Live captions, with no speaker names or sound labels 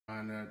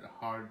and a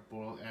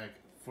hard-boiled egg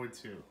for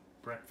two.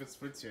 Breakfast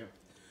for two.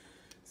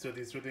 So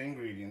these are the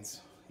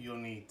ingredients. You'll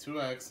need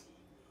 2 eggs,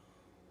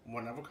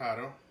 1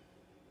 avocado,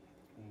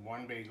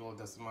 1 bagel.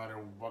 Doesn't matter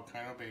what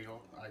kind of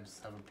bagel. I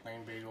just have a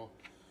plain bagel.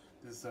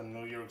 This is a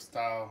New York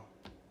style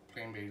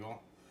plain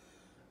bagel.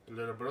 A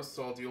little bit of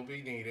salt you'll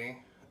be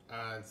needing,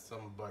 and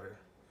some butter.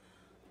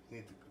 You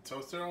need a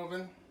toaster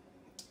oven,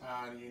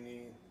 and you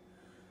need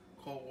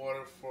cold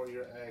water for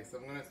your eggs.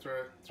 I'm gonna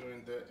start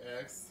doing the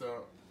eggs.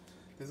 So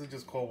this is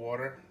just cold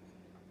water.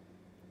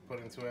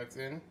 Putting 2 eggs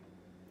in.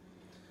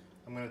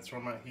 I'm gonna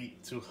turn my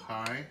heat to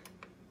high,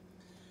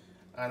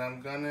 and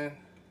I'm gonna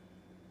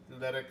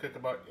let it cook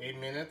about 8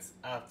 minutes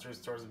after it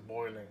starts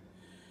boiling.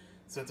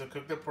 So to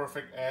cook the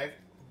perfect egg,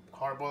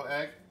 hard-boiled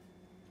egg,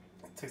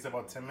 it takes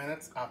about 10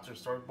 minutes after it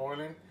starts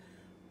boiling,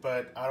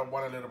 but I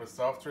want a little bit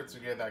softer to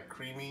get that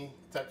creamy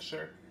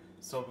texture.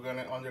 So we're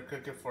gonna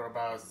undercook it for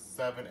about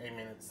 7-8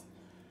 minutes.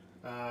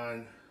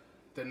 And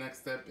the next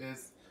step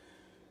is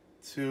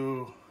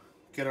to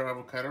get our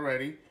avocado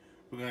ready.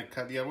 We're gonna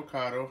cut the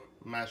avocado,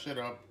 mash it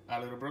up, add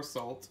a little bit of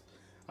salt,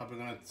 and we're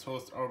gonna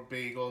toast our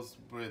bagels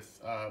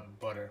with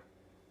butter.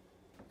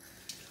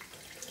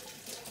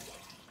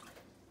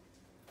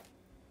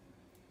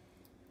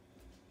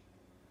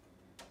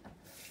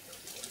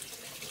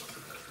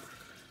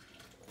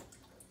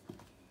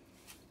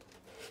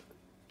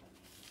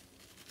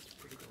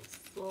 Sprinkle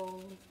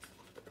salt.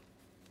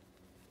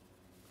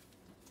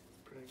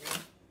 Pretty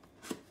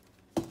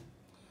good.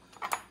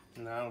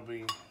 Now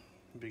we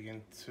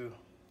begin to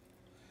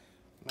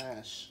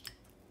mash.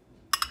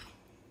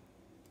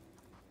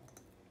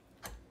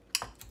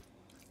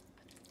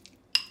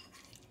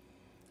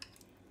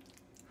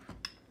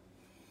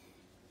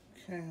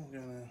 Okay, I'm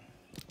gonna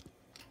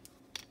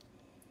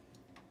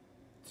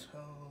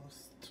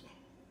toast.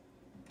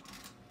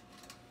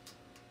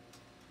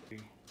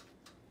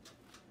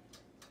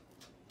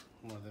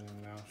 More than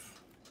enough.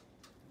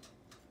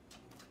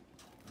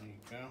 There you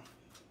go.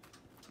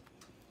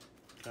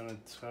 Gonna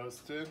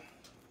toast it.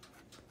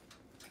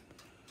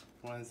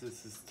 Once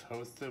this is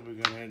toasted,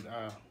 we're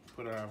gonna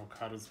put our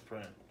avocado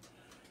spread.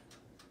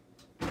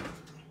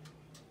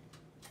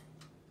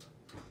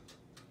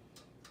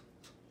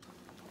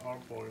 All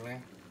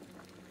boiling.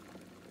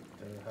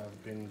 They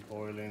have been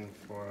boiling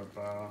for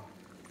about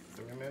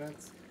 3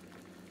 minutes.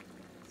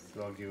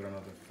 So I'll give it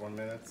another 4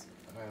 minutes,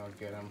 and I'll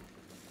get them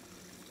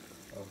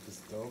off the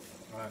stove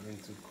and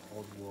into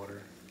cold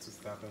water to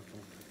stop them from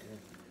cooking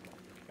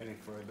any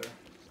further.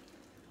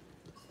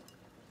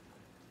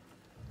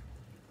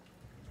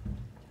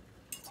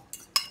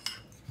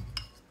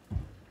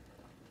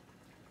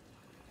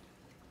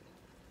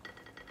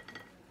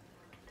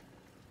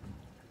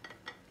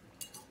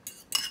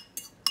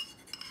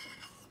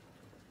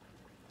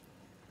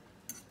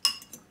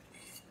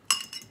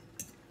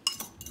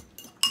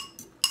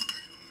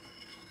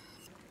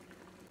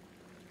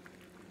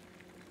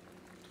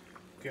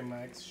 Okay,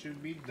 my eggs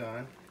should be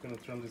done. I'm gonna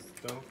turn the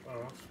stove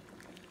off.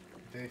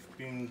 They've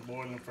been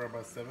boiling for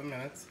about 7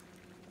 minutes.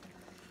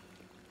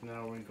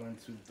 Now we're going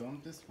to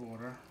dump this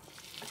water.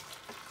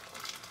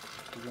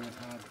 We're gonna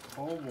add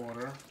cold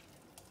water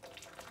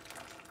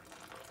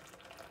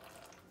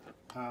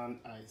and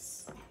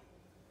ice.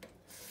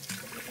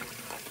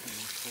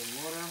 Cold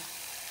water.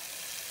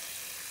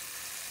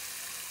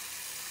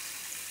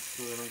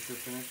 So they don't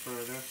cook any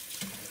further.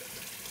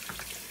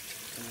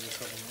 And a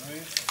couple of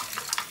ice.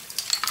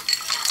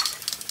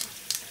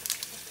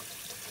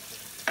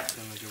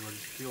 And I get ready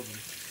to peel them.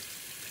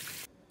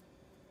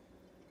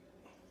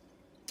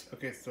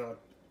 Okay, so I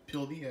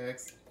peeled the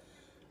eggs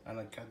and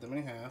I cut them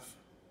in half,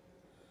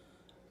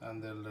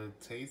 and they look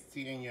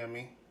tasty and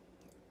yummy.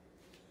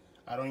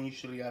 I don't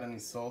usually add any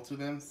salt to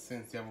them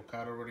since the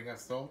avocado already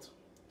has salt.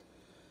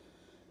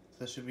 So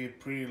that should be a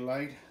pretty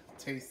light,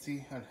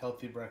 tasty, and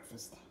healthy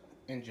breakfast.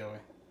 Enjoy.